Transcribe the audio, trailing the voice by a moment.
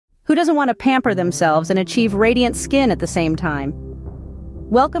Who doesn't want to pamper themselves and achieve radiant skin at the same time?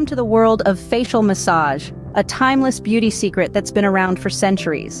 Welcome to the world of facial massage, a timeless beauty secret that's been around for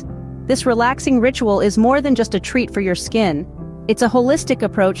centuries. This relaxing ritual is more than just a treat for your skin. It's a holistic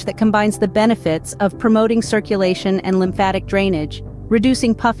approach that combines the benefits of promoting circulation and lymphatic drainage,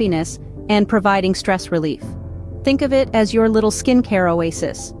 reducing puffiness, and providing stress relief. Think of it as your little skincare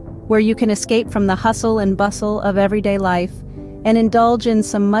oasis, where you can escape from the hustle and bustle of everyday life and indulge in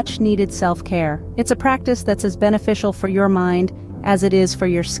some much-needed self-care. It's a practice that's as beneficial for your mind as it is for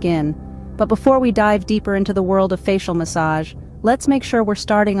your skin. But before we dive deeper into the world of facial massage, let's make sure we're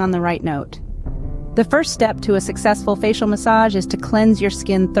starting on the right note. The first step to a successful facial massage is to cleanse your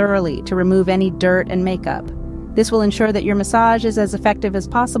skin thoroughly to remove any dirt and makeup. This will ensure that your massage is as effective as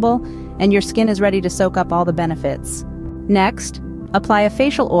possible and your skin is ready to soak up all the benefits. Next, apply a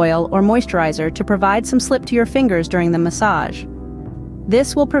facial oil or moisturizer to provide some slip to your fingers during the massage.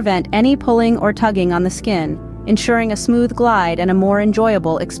 This will prevent any pulling or tugging on the skin, ensuring a smooth glide and a more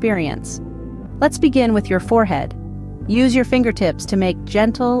enjoyable experience. Let's begin with your forehead. Use your fingertips to make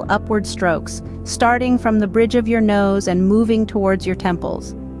gentle upward strokes, starting from the bridge of your nose and moving towards your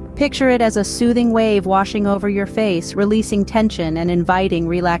temples. Picture it as a soothing wave washing over your face, releasing tension and inviting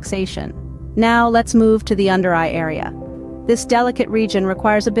relaxation. Now let's move to the under eye area. This delicate region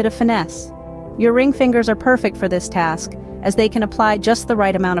requires a bit of finesse. Your ring fingers are perfect for this task, as they can apply just the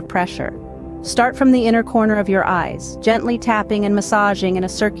right amount of pressure. Start from the inner corner of your eyes, gently tapping and massaging in a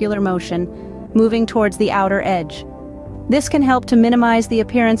circular motion, moving towards the outer edge. This can help to minimize the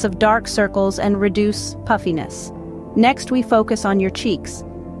appearance of dark circles and reduce puffiness. Next, we focus on your cheeks.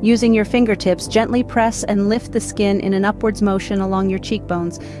 Using your fingertips, gently press and lift the skin in an upwards motion along your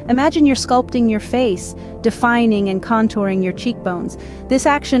cheekbones. Imagine you're sculpting your face, defining and contouring your cheekbones. This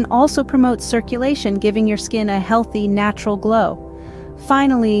action also promotes circulation, giving your skin a healthy, natural glow.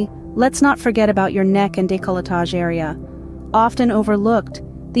 Finally, let's not forget about your neck and décolletage area. Often overlooked,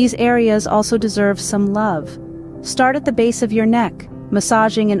 these areas also deserve some love. Start at the base of your neck,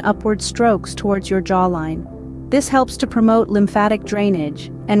 massaging in upward strokes towards your jawline. This helps to promote lymphatic drainage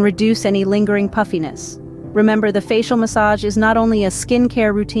and reduce any lingering puffiness. Remember, the facial massage is not only a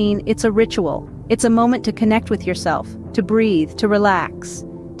skincare routine, it's a ritual. It's a moment to connect with yourself, to breathe, to relax.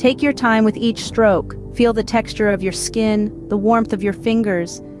 Take your time with each stroke. Feel the texture of your skin, the warmth of your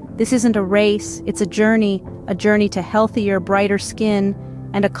fingers. This isn't a race, it's a journey to healthier, brighter skin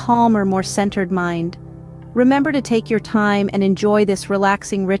and a calmer, more centered mind. Remember to take your time and enjoy this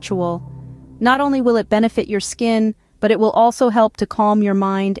relaxing ritual. Not only will it benefit your skin, but it will also help to calm your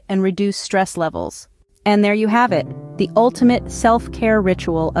mind and reduce stress levels. And there you have it, the ultimate self-care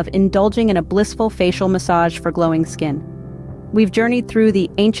ritual of indulging in a blissful facial massage for glowing skin. We've journeyed through the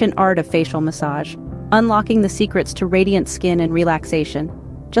ancient art of facial massage, unlocking the secrets to radiant skin and relaxation.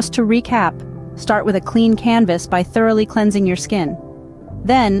 Just to recap, start with a clean canvas by thoroughly cleansing your skin.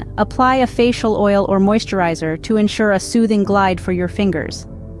 Then, apply a facial oil or moisturizer to ensure a soothing glide for your fingers.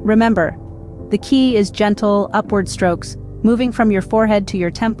 Remember, the key is gentle, upward strokes, moving from your forehead to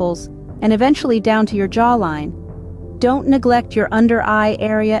your temples, and eventually down to your jawline. Don't neglect your under-eye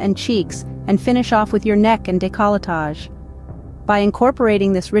area and cheeks, and finish off with your neck and décolletage. By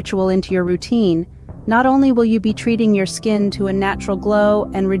incorporating this ritual into your routine, not only will you be treating your skin to a natural glow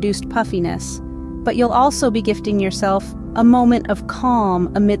and reduced puffiness, but you'll also be gifting yourself a moment of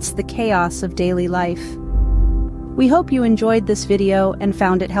calm amidst the chaos of daily life. We hope you enjoyed this video and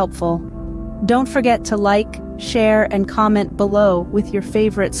found it helpful. Don't forget to like, share, and comment below with your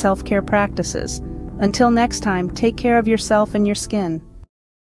favorite self-care practices. Until next time, take care of yourself and your skin.